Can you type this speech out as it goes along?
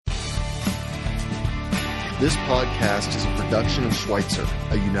This podcast is a production of Schweitzer,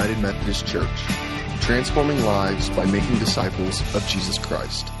 a United Methodist Church, transforming lives by making disciples of Jesus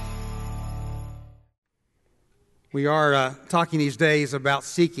Christ. We are talking these days about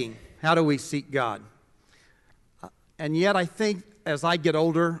seeking. How do we seek God? And yet I think as I get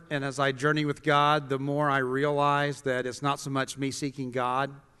older and as I journey with God, the more I realize that it's not so much me seeking God,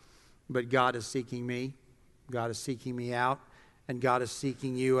 but God is seeking me. God is seeking me out, and God is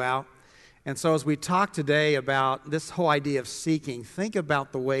seeking you out. And so as we talk today about this whole idea of seeking, think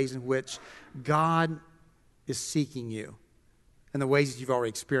about the ways in which God is seeking you and the ways that you've already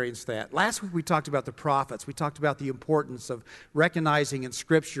experienced that. Last week we talked about the prophets. We talked about the importance of recognizing in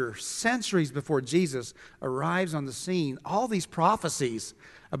Scripture, centuries before Jesus arrives on the scene, all these prophecies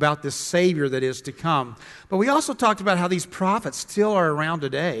about this Savior that is to come. But we also talked about how these prophets still are around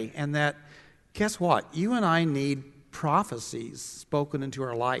today, and that, guess what? You and I need prophecies spoken into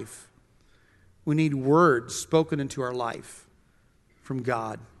our life. We need words spoken into our life from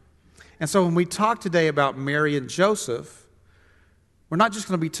God. And so when we talk today about Mary and Joseph, we're not just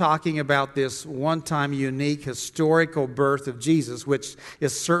going to be talking about this one-time, unique, historical birth of Jesus, which it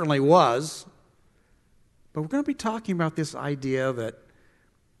certainly was, but we're going to be talking about this idea that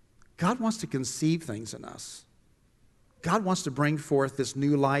God wants to conceive things in us. God wants to bring forth this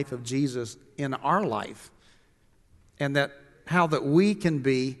new life of Jesus in our life, and that how that we can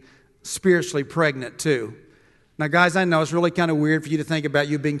be spiritually pregnant too. Now, guys, I know it's really kind of weird for you to think about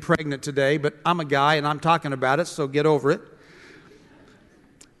you being pregnant today, but I'm a guy and I'm talking about it, so get over it.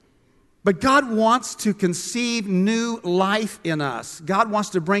 But God wants to conceive new life in us. God wants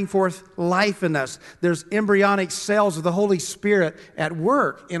to bring forth life in us. There's embryonic cells of the Holy Spirit at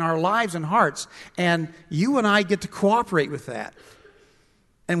work in our lives and hearts, and you and I get to cooperate with that.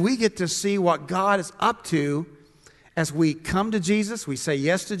 And we get to see what God is up to as we come to Jesus, we say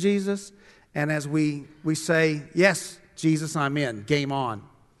yes to Jesus, and as we say, yes, Jesus, I'm in, game on.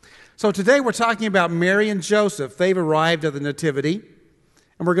 So today we're talking about Mary and Joseph. They've arrived at the Nativity,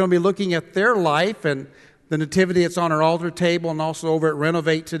 and we're going to be looking at their life and the Nativity that's on our altar table and also over at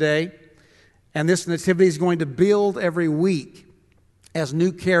Renovate today. And this Nativity is going to build every week as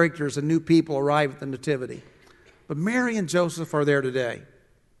new characters and new people arrive at the Nativity. But Mary and Joseph are there today.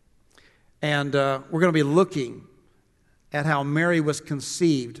 And we're going to be looking at how Mary was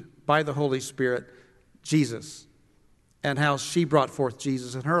conceived by the Holy Spirit, Jesus, and how she brought forth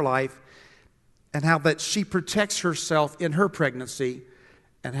Jesus in her life, and how that she protects herself in her pregnancy,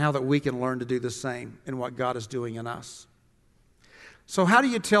 and how that we can learn to do the same in what God is doing in us. So how do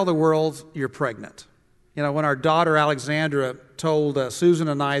you tell the world you're pregnant? You know, when our daughter Alexandra told Susan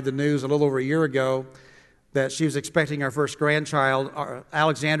and I the news a little over a year ago that she was expecting our first grandchild,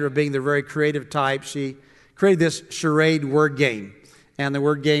 Alexandra being the very creative type, she created this charade word game. And the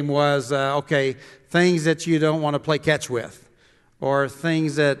word game was, things that you don't want to play catch with, or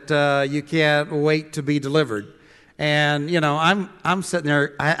things that you can't wait to be delivered. And, you know, I'm sitting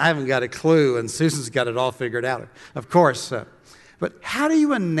there, I haven't got a clue, and Susan's got it all figured out, of course. But how do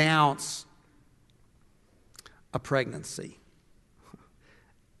you announce a pregnancy?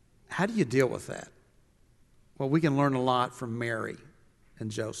 How do you deal with that? Well, we can learn a lot from Mary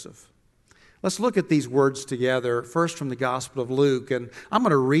and Joseph. Let's look at these words together, first from the Gospel of Luke. And I'm going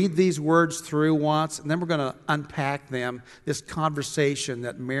to read these words through once, and then we're going to unpack them, this conversation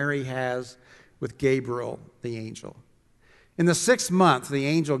that Mary has with Gabriel, the angel. In the 6th month, the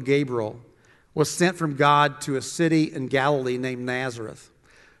angel Gabriel was sent from God to a city in Galilee named Nazareth,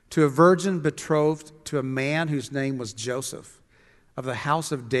 to a virgin betrothed to a man whose name was Joseph, of the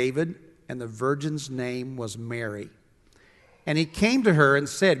house of David, and the virgin's name was Mary. And he came to her and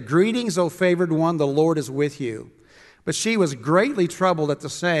said, "Greetings, O favored one, the Lord is with you." But she was greatly troubled at the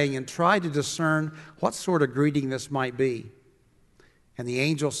saying and tried to discern what sort of greeting this might be. And the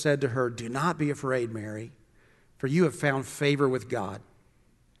angel said to her, "Do not be afraid, Mary, for you have found favor with God.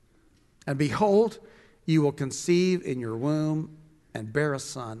 And behold, you will conceive in your womb and bear a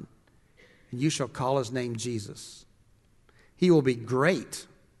son, and you shall call his name Jesus. He will be great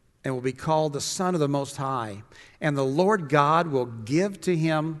and will be called the Son of the Most High. And the Lord God will give to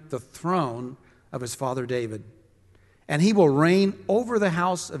him the throne of his father David. And he will reign over the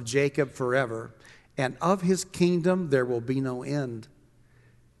house of Jacob forever, and of his kingdom there will be no end."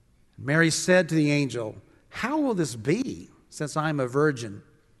 Mary said to the angel, "How will this be, since I am a virgin?"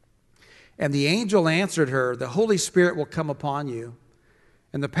 And the angel answered her, "The Holy Spirit will come upon you,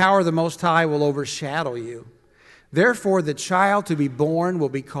 and the power of the Most High will overshadow you. Therefore, the child to be born will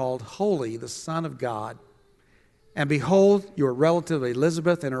be called Holy, the Son of God. And behold, your relative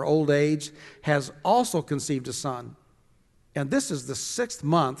Elizabeth in her old age has also conceived a son. And this is the 6th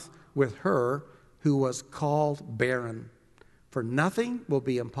month with her who was called barren, for nothing will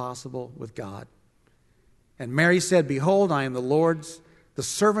be impossible with God. And Mary said, Behold, I am the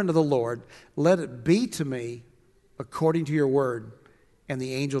servant of the Lord. Let it be to me according to your word. And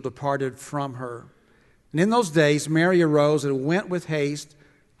the angel departed from her. And in those days Mary arose and went with haste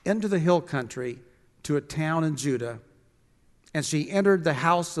into the hill country to a town in Judah. And she entered the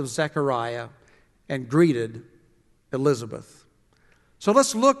house of Zechariah and greeted Elizabeth. So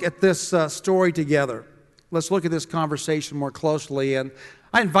let's look at this story together. Let's look at this conversation more closely. And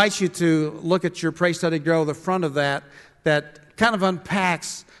I invite you to look at your Pray Study Grow, the front of that kind of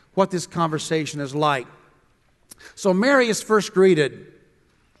unpacks what this conversation is like. So Mary is first greeted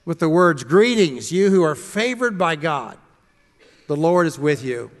with the words, Greetings, you who are favored by God. The Lord is with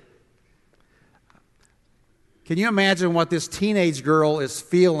you. Can you imagine what this teenage girl is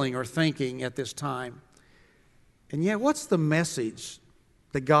feeling or thinking at this time? And yet, what's the message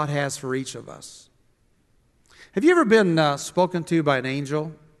that God has for each of us? Have you ever been spoken to by an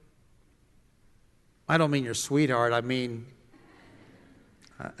angel? I don't mean your sweetheart, I mean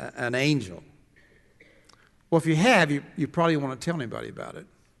an angel. Well, if you have, you probably want to tell anybody about it.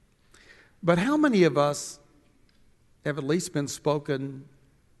 But how many of us have at least been spoken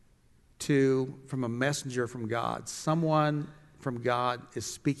to from a messenger from God? Someone from God is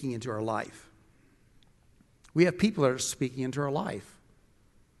speaking into our life. We have people that are speaking into our life.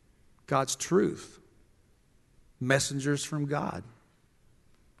 God's truth. Messengers from God.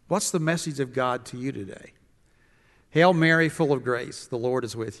 What's the message of God to you today? Hail Mary, full of grace, the Lord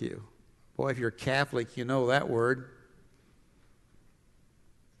is with you. Boy, if you're Catholic, you know that word.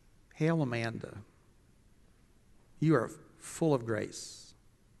 Hail Amanda, you are full of grace.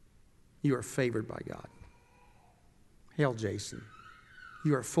 You are favored by God. Hail Jason,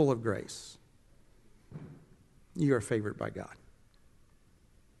 you are full of grace. You are favored by God.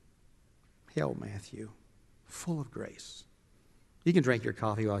 Hail Matthew, full of grace. You can drink your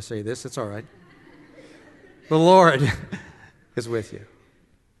coffee while I say this. It's all right. The Lord is with you.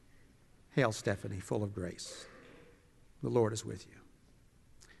 Hail Stephanie, full of grace. The Lord is with you.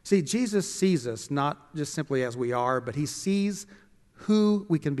 See, Jesus sees us not just simply as we are, but he sees who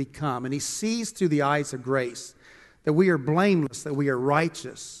we can become. And he sees through the eyes of grace that we are blameless, that we are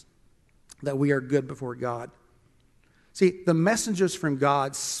righteous, that we are good before God. See, the messengers from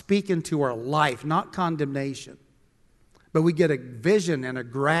God speak into our life, not condemnation, but we get a vision and a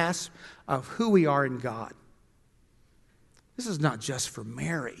grasp of who we are in God. This is not just for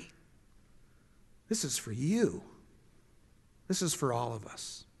Mary. This is for you. This is for all of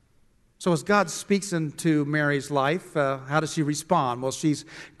us. So as God speaks into Mary's life, how does she respond? Well, she's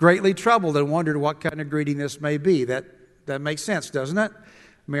greatly troubled and wondered what kind of greeting this may be. That makes sense, doesn't it?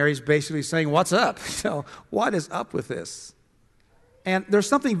 Mary's basically saying, what's up? What is up with this? And there's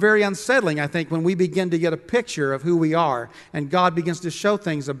something very unsettling, I think, when we begin to get a picture of who we are and God begins to show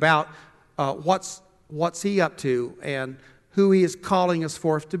things about what's he up to and who he is calling us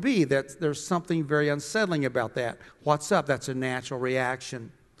forth to be. That there's something very unsettling about that. What's up? That's a natural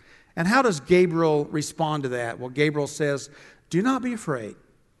reaction. And how does Gabriel respond to that? Well, Gabriel says, do not be afraid.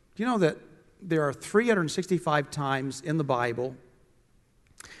 Do you know that there are 365 times in the Bible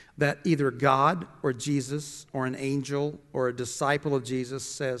that either God or Jesus or an angel or a disciple of Jesus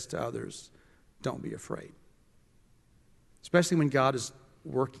says to others, don't be afraid. Especially when God is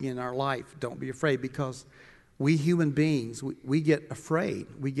working in our life, don't be afraid, because we human beings, we get afraid.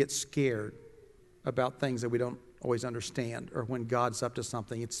 We get scared about things that we don't always understand, or when God's up to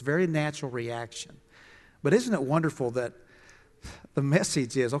something. It's a very natural reaction. But isn't it wonderful that the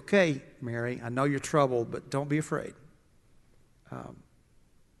message is, okay, Mary, I know you're troubled, but don't be afraid. It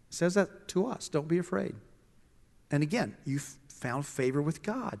says that to us, don't be afraid. And again, you've found favor with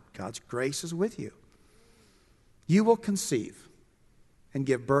God. God's grace is with you. You will conceive and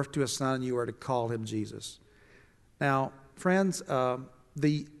give birth to a son, and you are to call him Jesus. Now, friends,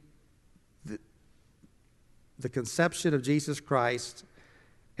 the conception of Jesus Christ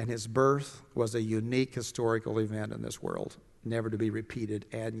and his birth was a unique historical event in this world, never to be repeated,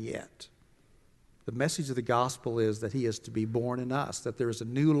 and yet the message of the gospel is that he is to be born in us, that there is a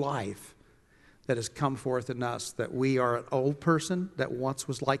new life that has come forth in us, that we are an old person that once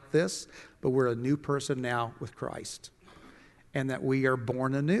was like this, but we're a new person now with Christ, and that we are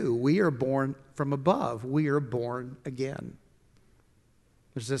born anew. We are born from above. We are born again.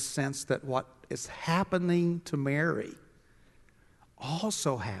 There's this sense that what is happening to Mary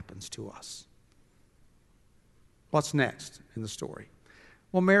also happens to us. What's next in the story?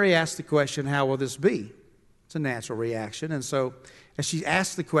 Well, Mary asked the question, how will this be? It's a natural reaction. And so as she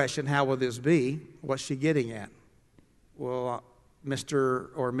asked the question, how will this be, what's she getting at? Well, Mr.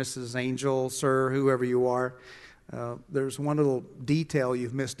 or Mrs. Angel, sir, whoever you are, there's one little detail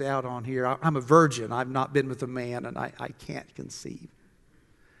you've missed out on here. I'm a virgin. I've not been with a man, and I can't conceive.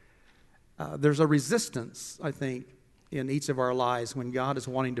 There's a resistance, I think, in each of our lives when God is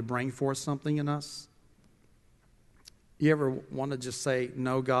wanting to bring forth something in us. You ever want to just say,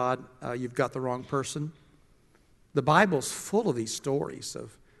 no, God, you've got the wrong person? The Bible's full of these stories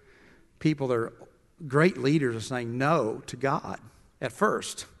of people that are great leaders are saying no to God at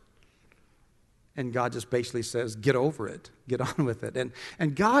first. And God just basically says, get over it. Get on with it.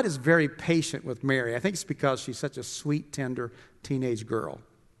 And God is very patient with Mary. I think it's because she's such a sweet, tender teenage girl.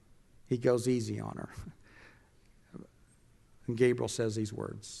 He goes easy on her. And Gabriel says these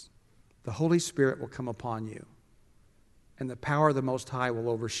words, the Holy Spirit will come upon you, and the power of the Most High will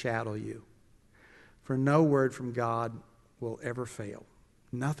overshadow you. For no word from God will ever fail.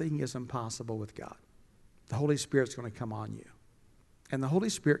 Nothing is impossible with God. The Holy Spirit's going to come on you. And the Holy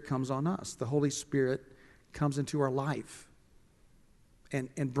Spirit comes on us. The Holy Spirit comes into our life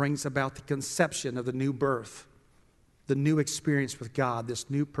and brings about the conception of the new birth, the new experience with God, this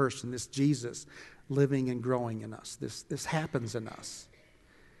new person, this Jesus living and growing in us. This happens in us.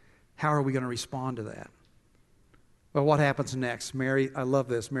 How are we going to respond to that? Well, what happens next? Mary, I love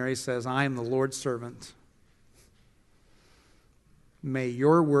this. Mary says, I am the Lord's servant. May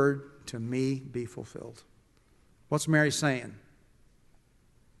your word to me be fulfilled. What's Mary saying?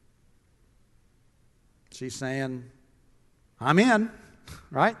 She's saying, I'm in,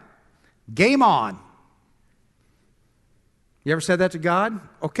 right? Game on. You ever said that to God?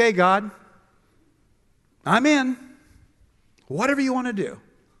 Okay, God, I'm in. Whatever you want to do.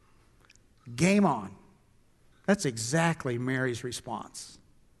 Game on. That's exactly Mary's response.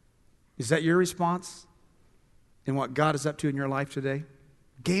 Is that your response in what God is up to in your life today?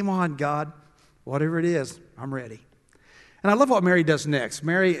 Game on, God. Whatever it is, I'm ready. And I love what Mary does next.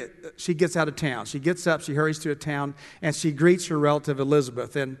 Mary, she gets out of town. She gets up, she hurries to a town, and she greets her relative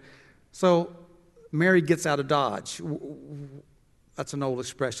Elizabeth. And so Mary gets out of Dodge. That's an old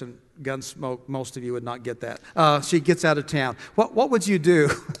expression. Gunsmoke, most of you would not get that. She gets out of town. What would you do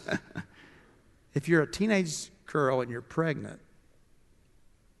if you're a teenage girl and you're pregnant?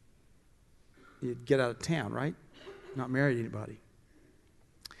 You'd get out of town, right? Not marry anybody.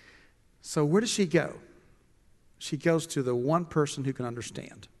 So where does she go? She goes to the one person who can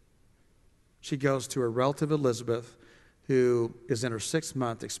understand. She goes to her relative Elizabeth, who is in her 6th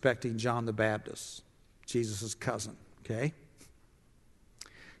month expecting John the Baptist, Jesus' cousin, okay?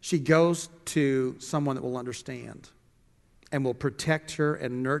 She goes to someone that will understand and will protect her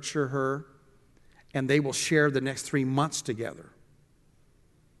and nurture her, and they will share the next 3 months together.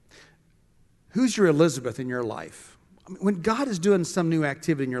 Who's your Elizabeth in your life? I mean, when God is doing some new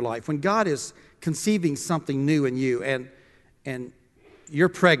activity in your life, when God is conceiving something new in you, and you're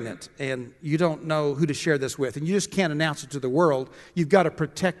pregnant and you don't know who to share this with, and you just can't announce it to the world, you've got to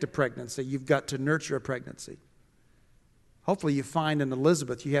protect a pregnancy. You've got to nurture a pregnancy. Hopefully you find in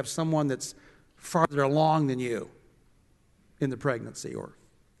Elizabeth you have someone that's farther along than you in the pregnancy, or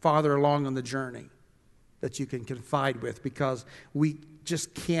farther along on the journey that you can confide with, because we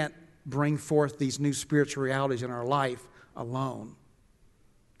just can't bring forth these new spiritual realities in our life alone.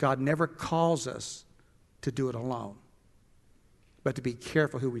 God never calls us to do it alone, but to be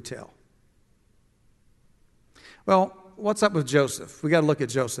careful who we tell. Well, what's up with Joseph? We got to look at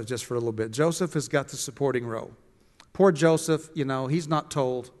Joseph just for a little bit. Joseph has got the supporting role. Poor Joseph, he's not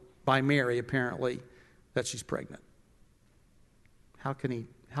told by Mary, apparently, that she's pregnant. How can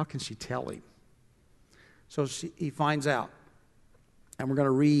she tell him? So he finds out. And we're going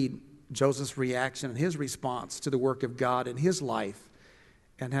to read Joseph's reaction and his response to the work of God in his life,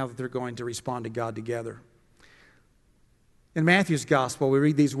 and how they're going to respond to God together. In Matthew's gospel, we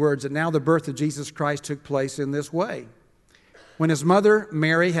read these words, and now the birth of Jesus Christ took place in this way. When his mother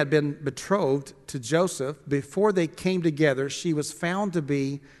Mary had been betrothed to Joseph, before they came together, she was found to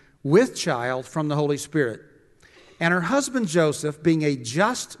be with child from the Holy Spirit. And her husband Joseph, being a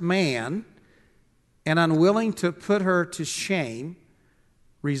just man and unwilling to put her to shame,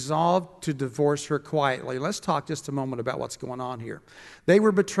 resolved to divorce her quietly. Let's talk just a moment about what's going on here. They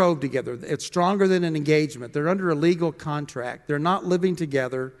were betrothed together. It's stronger than an engagement. They're under a legal contract. They're not living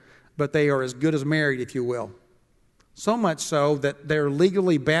together, but they are as good as married, if you will. So much so that they're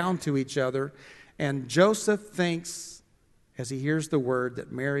legally bound to each other. And Joseph thinks, as he hears the word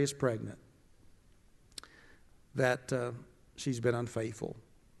that Mary is pregnant, that she's been unfaithful.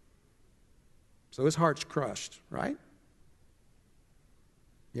 So his heart's crushed, right?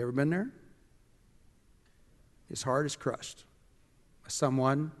 You ever been there? His heart is crushed by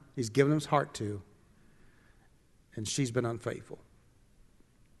someone he's given his heart to, and she's been unfaithful.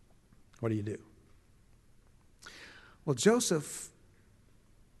 What do you do? Well, Joseph,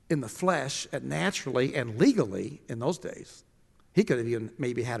 in the flesh and naturally and legally in those days, he could have even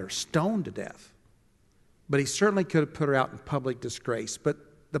maybe had her stoned to death. But he certainly could have put her out in public disgrace. But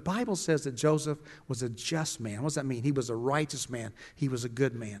the Bible says that Joseph was a just man. What does that mean? He was a righteous man. He was a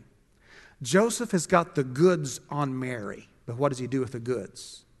good man. Joseph has got the goods on Mary. But what does he do with the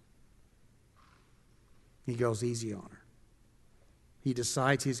goods? He goes easy on her. He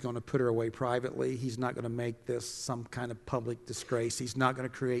decides he's going to put her away privately. He's not going to make this some kind of public disgrace. He's not going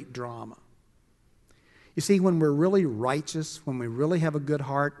to create drama. You see, when we're really righteous, when we really have a good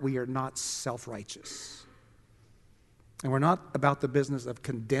heart, we are not self-righteous. And we're not about the business of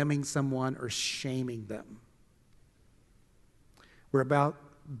condemning someone or shaming them. We're about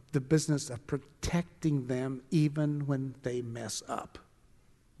the business of protecting them even when they mess up.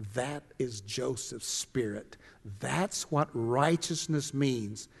 That is Joseph's spirit. That's what righteousness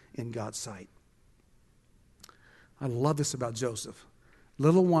means in God's sight. I love this about Joseph.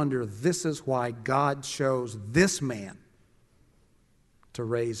 Little wonder this is why God chose this man to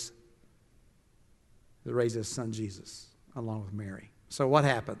raise his son Jesus along with Mary. So what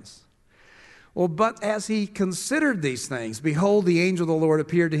happens? Well, but as he considered these things, behold, the angel of the Lord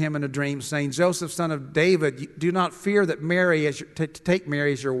appeared to him in a dream, saying, Joseph, son of David, do not fear that to take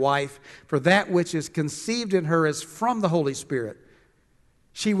Mary as your wife, for that which is conceived in her is from the Holy Spirit.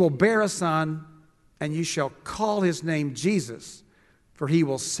 She will bear a son, and you shall call his name Jesus, for he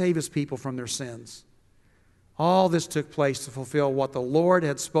will save his people from their sins. All this took place to fulfill what the Lord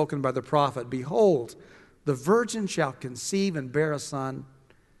had spoken by the prophet. Behold, the virgin shall conceive and bear a son,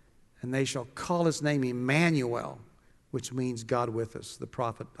 and they shall call his name Emmanuel, which means God with us. The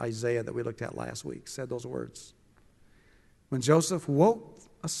prophet Isaiah that we looked at last week said those words. When Joseph woke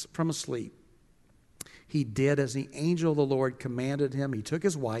from asleep, he did as the angel of the Lord commanded him. He took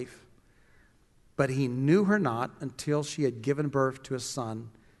his wife, but he knew her not until she had given birth to a son,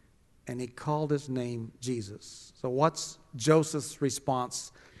 and he called his name Jesus. So what's Joseph's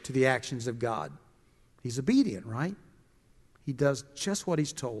response to the actions of God? He's obedient, right? He does just what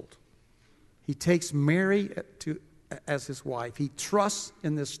he's told. He takes Mary as his wife. He trusts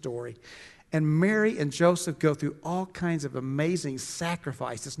in this story. And Mary and Joseph go through all kinds of amazing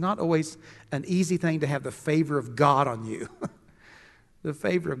sacrifice. It's not always an easy thing to have the favor of God on you. The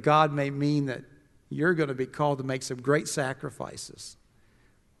favor of God may mean that you're going to be called to make some great sacrifices.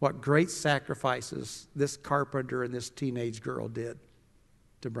 What great sacrifices this carpenter and this teenage girl did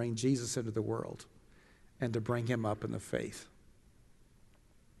to bring Jesus into the world and to bring him up in the faith.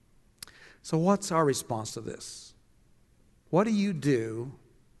 So what's our response to this? What do you do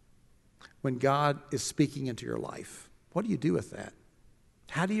when God is speaking into your life? What do you do with that?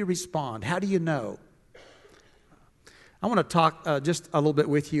 How do you respond? How do you know? I want to talk just a little bit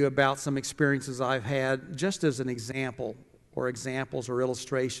with you about some experiences I've had just as an example or examples or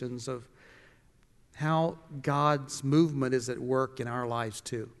illustrations of how God's movement is at work in our lives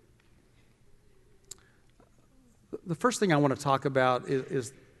too. The first thing I want to talk about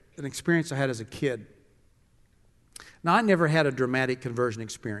is an experience I had as a kid. Now, I never had a dramatic conversion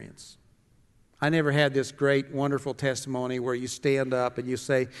experience. I never had this great, wonderful testimony where you stand up and you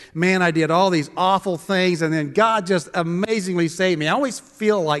say, man, I did all these awful things and then God just amazingly saved me. I always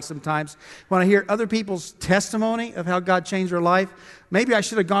feel like sometimes when I hear other people's testimony of how God changed their life, maybe I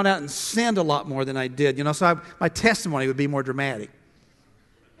should have gone out and sinned a lot more than I did. So my testimony would be more dramatic.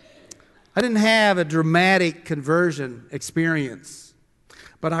 I didn't have a dramatic conversion experience.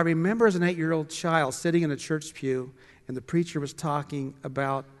 But I remember as an 8-year-old child sitting in a church pew and the preacher was talking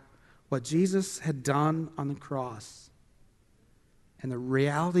about what Jesus had done on the cross and the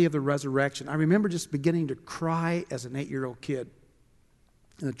reality of the resurrection. I remember just beginning to cry as an 8-year-old kid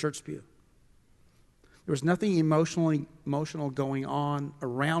in the church pew. There was nothing emotional going on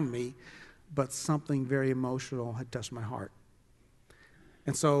around me, but something very emotional had touched my heart.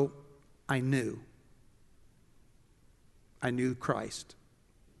 And so I knew Christ.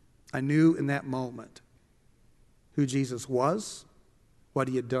 I knew in that moment who Jesus was, what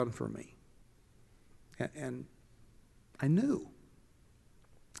he had done for me. And I knew.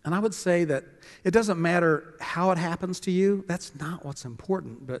 And I would say that it doesn't matter how it happens to you. That's not what's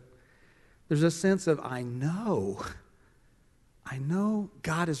important. But there's a sense of I know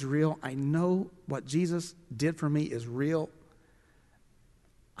God is real. I know what Jesus did for me is real.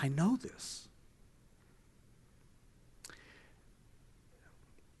 I know this.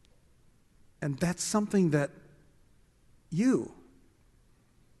 And that's something that you,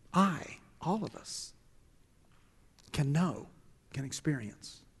 all of us, can know, can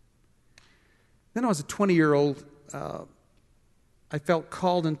experience. Then I was a 20-year-old. I felt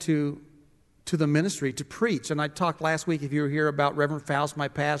called into to the ministry to preach. And I talked last week, if you were here, about Reverend Faust, my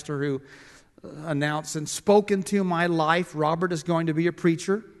pastor, who announced and spoke into my life, Robert is going to be a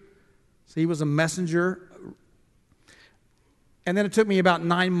preacher. So he was a messenger. And then it took me about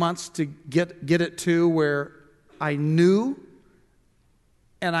 9 months to get it to where I knew,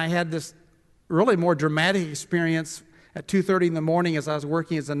 and I had this really more dramatic experience at 2:30 in the morning as I was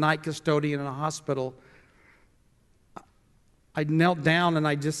working as a night custodian in a hospital. I knelt down and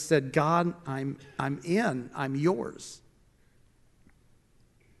I just said, God, I'm yours.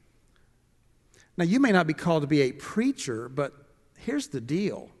 Now, you may not be called to be a preacher, but here's the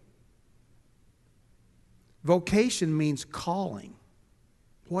deal. Vocation means calling.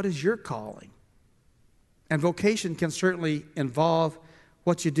 What is your calling? And vocation can certainly involve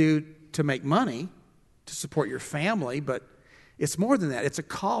what you do to make money, to support your family, but it's more than that. It's a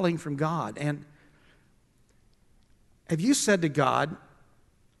calling from God. And have you said to God,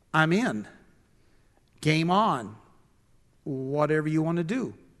 I'm in, game on, whatever you want to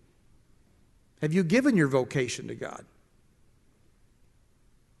do? Have you given your vocation to God?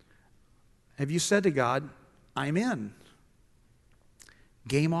 Have you said to God, I'm in,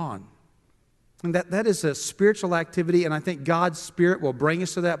 game on? And that is a spiritual activity, and I think God's Spirit will bring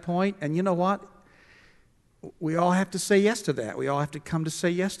us to that point. And you know what? We all have to say yes to that. We all have to come to say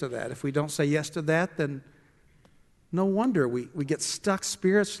yes to that. If we don't say yes to that, then no wonder we get stuck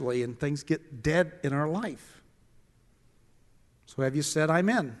spiritually and things get dead in our life. So have you said, I'm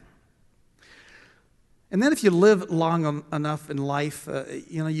in? And then if you live long enough in life,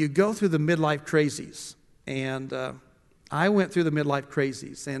 you go through the midlife crazies. And I went through the midlife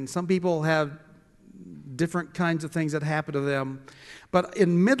crazies. And some people have different kinds of things that happen to them. But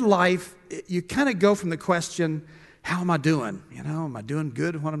in midlife, you kind of go from the question, how am I doing? Am I doing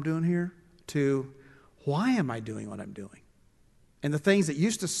good at what I'm doing here? To, why am I doing what I'm doing? And the things that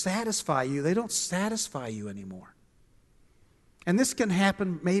used to satisfy you, they don't satisfy you anymore. And this can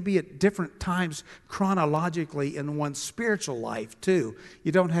happen maybe at different times chronologically in one's spiritual life too.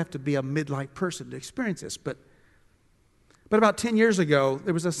 You don't have to be a midlife person to experience this. But about 10 years ago,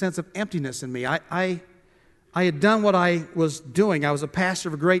 there was a sense of emptiness in me. I had done what I was doing. I was a pastor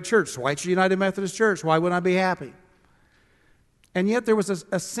of a great church, Schweitzer United Methodist Church. Why wouldn't I be happy? And yet there was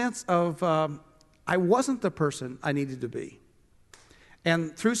a sense of I wasn't the person I needed to be.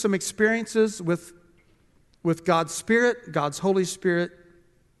 And through some experiences with God's Spirit, God's Holy Spirit,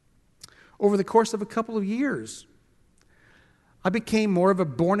 over the course of a couple of years, I became more of a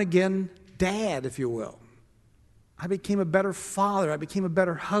born-again dad, if you will. I became a better father. I became a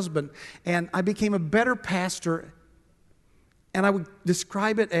better husband. And I became a better pastor. And I would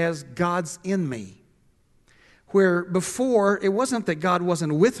describe it as God's in me. Where before, it wasn't that God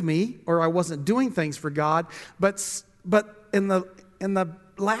wasn't with me or I wasn't doing things for God, but in the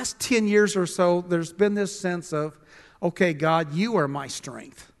last 10 years or so, there's been this sense of, okay, God, you are my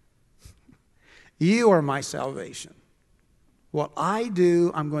strength. You are my salvation. What I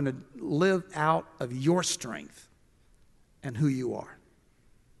do, I'm going to live out of your strength and who you are.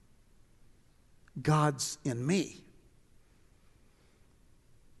 God's in me.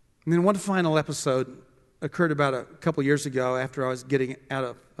 And then one final episode occurred about a couple years ago after I was getting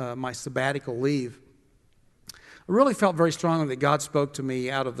out of my sabbatical leave. I really felt very strongly that God spoke to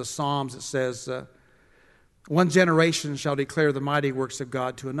me out of the Psalms. It says, one generation shall declare the mighty works of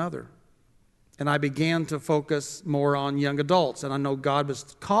God to another. And I began to focus more on young adults. And I know God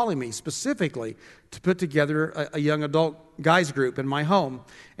was calling me specifically to put together a young adult guys group in my home.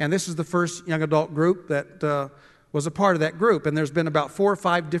 And this is the first young adult group that was a part of that group. And there's been about 4 or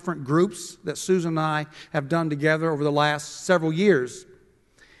 5 different groups that Susan and I have done together over the last several years.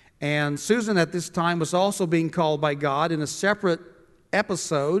 And Susan at this time was also being called by God in a separate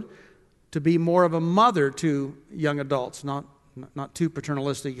episode to be more of a mother to young adults, not too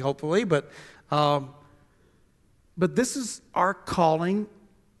paternalistic, hopefully, but this is our calling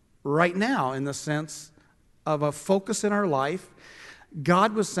right now in the sense of a focus in our life.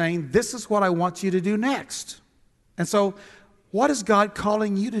 God was saying, this is what I want you to do next. And so, what is God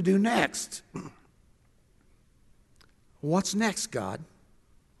calling you to do next? What's next, God?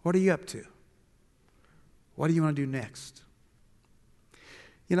 What are you up to? What do you want to do next?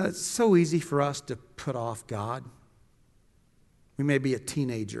 It's so easy for us to put off God. We may be a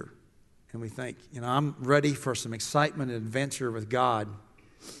teenager and we think, I'm ready for some excitement and adventure with God.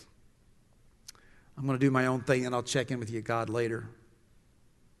 I'm going to do my own thing and I'll check in with you, God, later.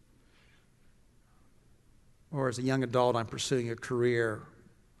 Or as a young adult, I'm pursuing a career,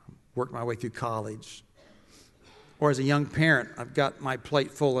 working my way through college. Or as a young parent, I've got my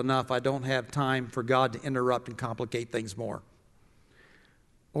plate full enough. I don't have time for God to interrupt and complicate things more.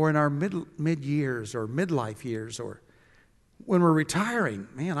 or in our mid-years or midlife years, or when we're retiring.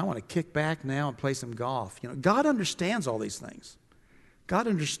 Man, I want to kick back now and play some golf. God understands all these things. God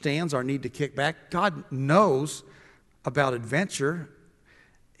understands our need to kick back. God knows about adventure.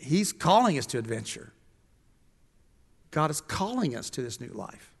 He's calling us to adventure. God is calling us to this new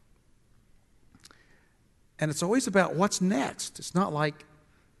life. And it's always about what's next. It's not like,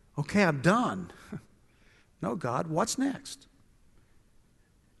 okay, I'm done. No, God, what's next?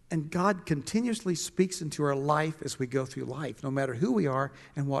 And God continuously speaks into our life as we go through life. No matter who we are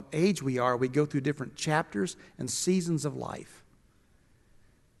and what age we are, we go through different chapters and seasons of life.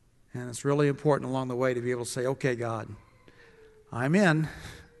 And it's really important along the way to be able to say, okay, God, I'm in.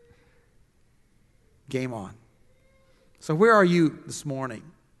 Game on. So where are you this morning?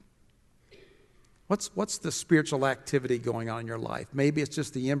 What's the spiritual activity going on in your life? Maybe it's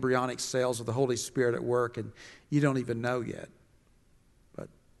just the embryonic cells of the Holy Spirit at work and you don't even know yet. But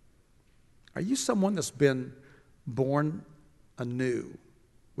are you someone that's been born anew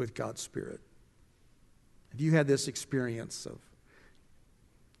with God's Spirit? Have you had this experience of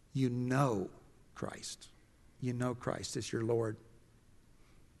you know Christ? You know Christ as your Lord.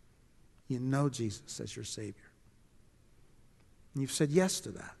 You know Jesus as your Savior. And you've said yes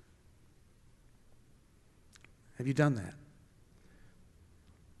to that. Have you done that?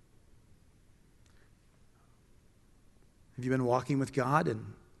 Have you been walking with God and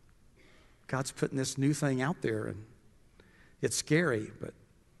God's putting this new thing out there and it's scary, but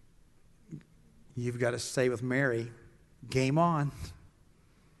you've got to say with Mary, game on.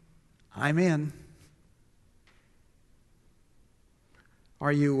 I'm in.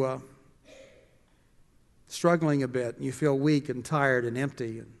 Are you struggling a bit and you feel weak and tired and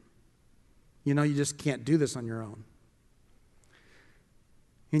empty and you know you just can't do this on your own?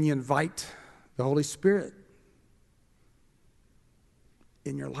 And you invite the Holy Spirit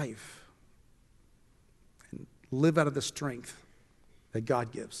in your life and live out of the strength that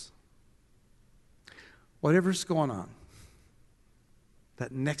God gives. Whatever's going on,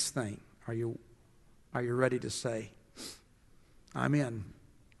 that next thing, are you ready to say, I'm in?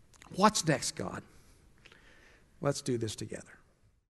 What's next, God? Let's do this together.